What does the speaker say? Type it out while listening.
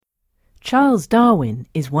Charles Darwin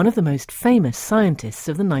is one of the most famous scientists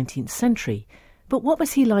of the 19th century, but what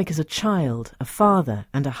was he like as a child, a father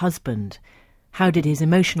and a husband? How did his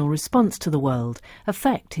emotional response to the world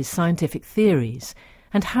affect his scientific theories,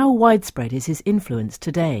 and how widespread is his influence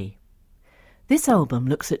today? This album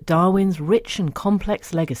looks at Darwin's rich and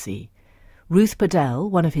complex legacy. Ruth Bedell,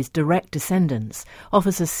 one of his direct descendants,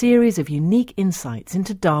 offers a series of unique insights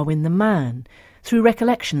into Darwin the man, through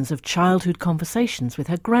recollections of childhood conversations with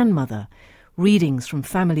her grandmother, readings from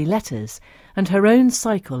family letters, and her own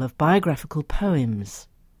cycle of biographical poems.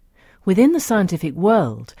 Within the scientific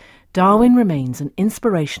world, Darwin remains an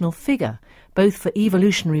inspirational figure, both for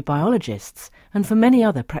evolutionary biologists and for many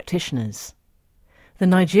other practitioners. The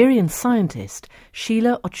Nigerian scientist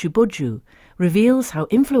Sheila Ochuboju reveals how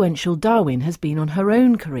influential Darwin has been on her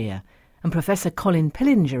own career, and Professor Colin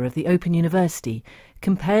Pillinger of the Open University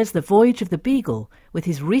compares the voyage of the Beagle with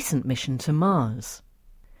his recent mission to Mars.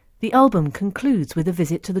 The album concludes with a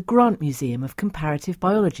visit to the Grant Museum of Comparative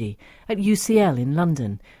Biology at UCL in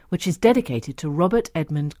London, which is dedicated to Robert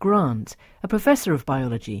Edmund Grant, a professor of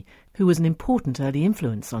biology who was an important early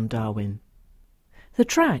influence on Darwin. The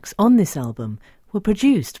tracks on this album were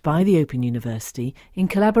produced by the Open University in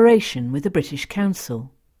collaboration with the British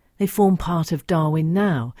Council. They form part of Darwin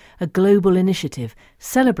Now, a global initiative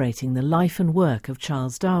celebrating the life and work of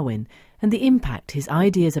Charles Darwin and the impact his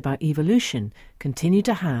ideas about evolution continue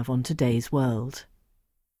to have on today's world.